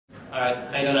Alright,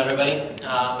 how you doing everybody?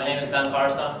 My name is Ben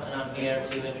Parsa and I'm here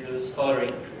to introduce Photary.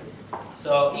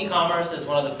 So e-commerce is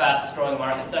one of the fastest growing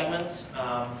market segments,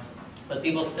 but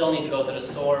people still need to go to the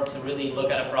store to really look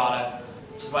at a product,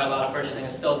 which is why a lot of purchasing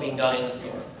is still being done in the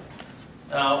store.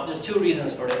 Now, there's two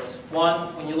reasons for this.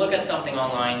 One, when you look at something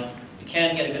online, you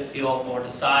can't get a good feel for the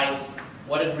size,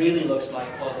 what it really looks like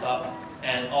close up,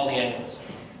 and all the angles.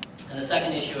 And the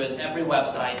second issue is every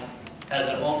website has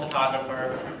their own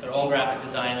photographer, their own graphic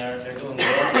designer, they're doing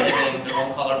their own editing, their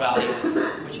own color values,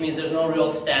 which means there's no real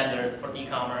standard for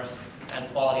e-commerce and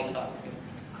quality photography.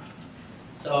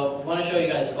 So I want to show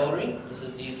you guys Photary. This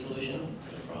is the solution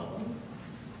to the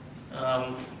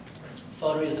problem.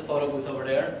 Photary is the photo booth over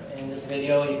there. In this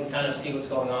video, you can kind of see what's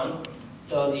going on.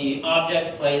 So the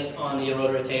object's placed on the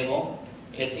rotary table.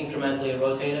 It's incrementally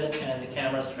rotated, and the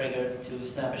camera is triggered to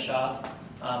snap a shot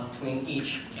between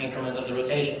each increment of the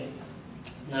rotation.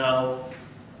 Now,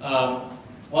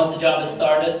 once the job is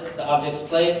started, the object's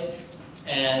placed,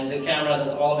 and the camera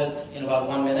does all of it in about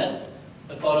 1 minute.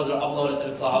 The photos are uploaded to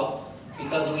the cloud.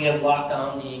 Because we have locked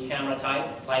down the camera type,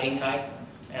 lighting type,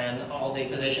 and all the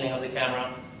positioning of the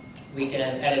camera, we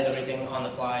can edit everything on the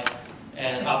fly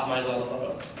and optimize all the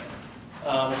photos.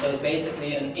 So it's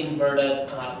basically an inverted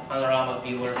panorama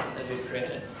viewer that we've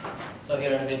created. So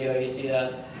here in the video you see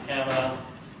that camera,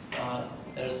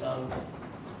 there's some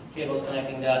cables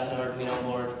connecting that to an Arduino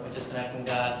board, which is connecting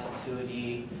that to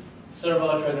the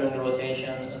servo triggering the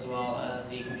rotation, as well as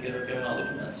the computer giving all the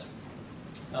commands.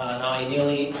 Now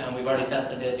ideally, and we've already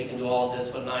tested this, you can do all of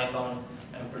this with an iPhone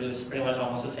and produce pretty much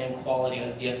almost the same quality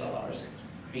as DSLRs,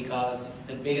 because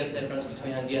the biggest difference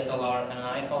between a DSLR and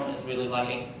an iPhone is really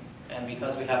lighting. And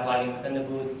because we have lighting within the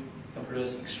booth, you can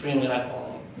produce extremely high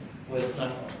quality with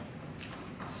an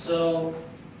iPhone. So,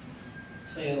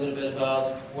 I'll tell you a little bit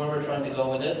about where we're trying to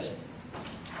go with this.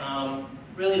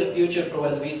 Really the future for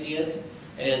as we see it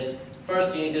is,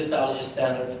 first you need to establish a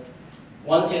standard.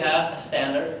 Once you have a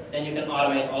standard, then you can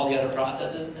automate all the other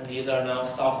processes, and these are now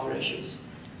software issues.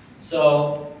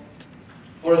 So,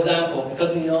 for example,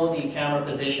 because we know the camera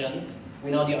position,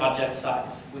 we know the object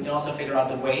size. We can also figure out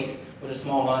the weight with a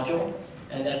small module,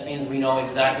 and that means we know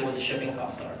exactly what the shipping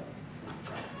costs are.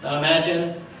 Now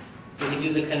imagine you could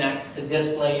use a Connect to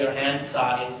display your hand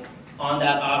size on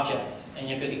that object, and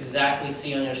you could exactly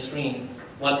see on your screen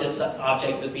what this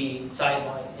object would be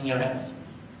size-wise in your hands.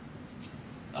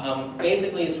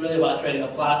 Basically, it's really about creating a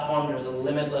platform. There's a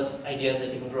limitless ideas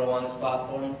that you can grow on this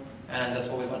platform, and that's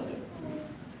what we want to do.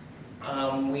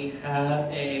 We have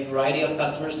a variety of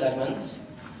customer segments.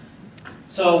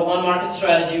 So one market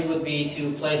strategy would be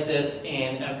to place this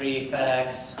in every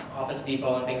FedEx, Office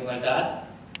Depot, and things like that.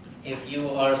 If you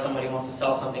are somebody who wants to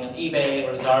sell something on eBay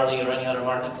or Zarly or any other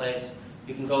marketplace,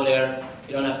 you can go there.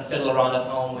 You don't have to fiddle around at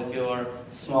home with your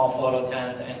small photo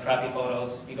tent and crappy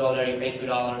photos. You go there, you pay $2.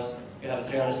 You have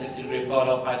a 360-degree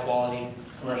photo, high quality,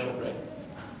 commercial grade.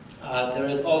 There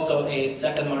is also a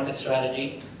second market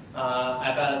strategy.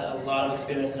 I've had a lot of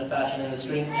experience in the fashion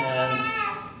industry, and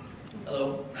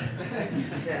hello.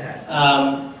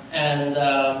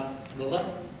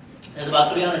 There's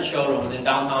about 300 showrooms in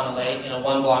downtown LA in a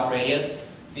 1-block radius.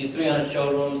 These 300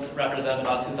 showrooms represent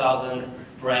about 2,000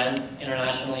 brands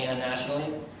internationally and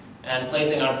nationally. And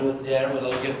placing our booth there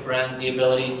will give brands the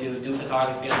ability to do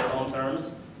photography on their own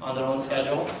terms, on their own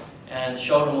schedule, and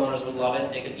showroom owners would love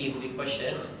it. They could easily push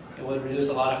this. It would reduce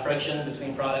a lot of friction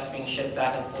between products being shipped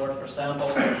back and forth for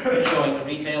samples, showing to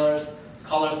retailers,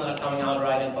 colors not coming out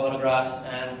right in photographs,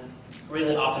 and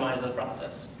really optimize the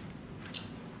process.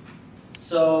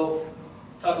 So,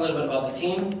 talk a little bit about the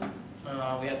team.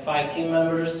 We have 5 team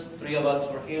members. 3 of us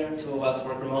work here, 2 of us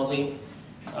work remotely.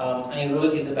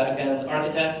 Anirudh, he's a back-end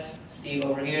architect. Steve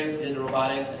over here did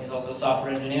robotics, and he's also a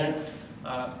software engineer.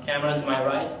 Cameron to my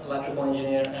right, electrical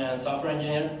engineer and software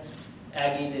engineer.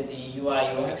 Aggie did the UI,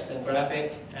 UX, and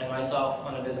graphic, and myself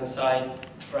on the business side,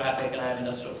 graphic, and I have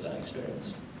industrial design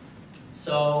experience.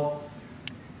 So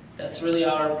that's really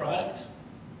our product.